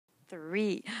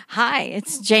3. Hi,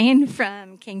 it's Jane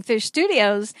from Kingfish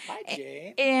Studios. Hi,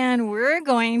 Jane. And we're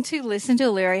going to listen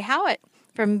to Larry Howitt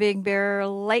from Big Bear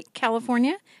Lake,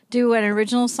 California, do an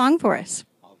original song for us.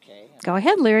 Okay. Go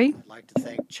ahead, Larry. I'd like to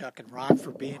thank Chuck and Ron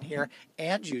for being here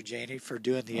and you, Janie, for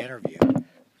doing the interview.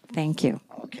 Thank you.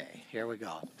 Okay, here we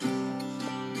go.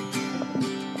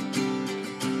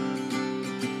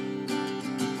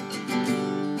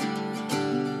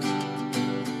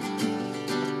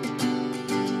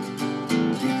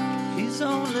 He's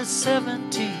only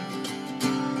 17.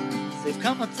 They've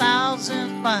come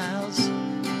 1,000 miles.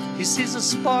 He sees a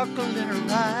sparkle in her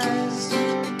eyes.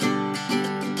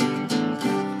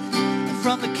 And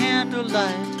from the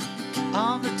candlelight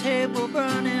on the table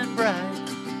burning bright,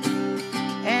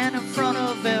 and in front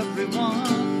of everyone,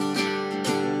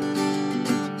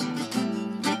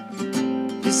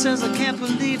 he says, I can't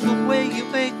believe the way you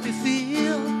make me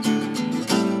feel.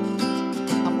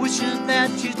 I'm wishing that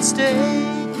you'd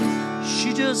stay.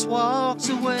 She just walks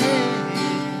away.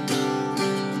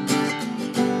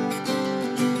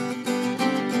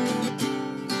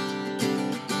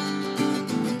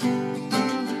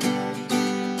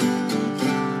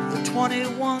 The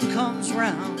 21 comes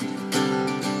round,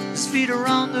 his feet are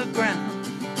on the ground.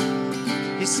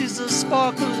 He sees a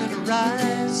sparkle in her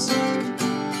eyes.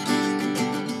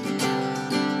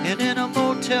 And in a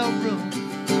motel room,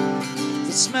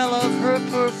 the smell of her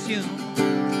perfume,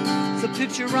 the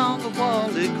picture on the wall,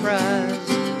 it cries.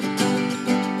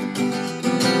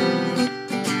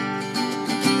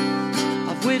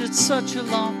 I've waited such a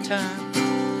long time.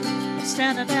 I'm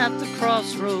standing at the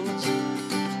crossroads.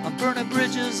 I'm burning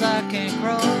bridges I can't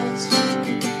cross.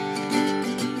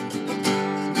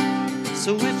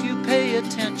 So if you pay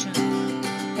attention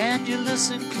and you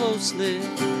listen closely,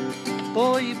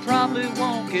 boy, you probably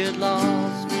won't get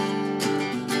lost.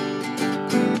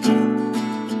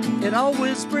 It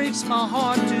always breaks my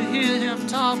heart to hear him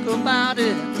talk about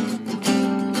it.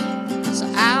 So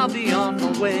I'll be on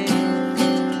my way.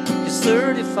 He's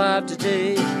 35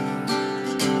 today.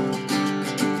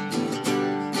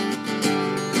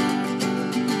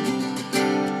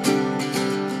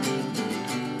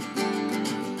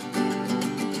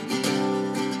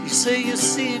 You say you're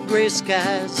seeing gray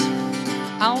skies.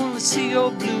 I only see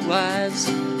your blue eyes.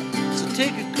 So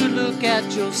take a good look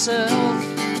at yourself.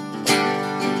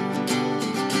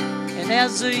 And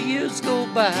as the years go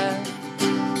by,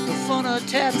 the fun of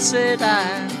Tat said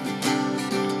I.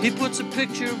 He puts a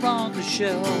picture on the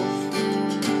shelf.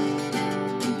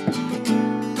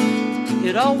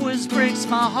 It always breaks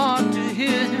my heart to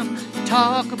hear him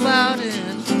talk about it.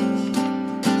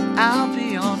 I'll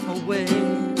be on my way.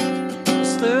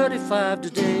 It's 35 today.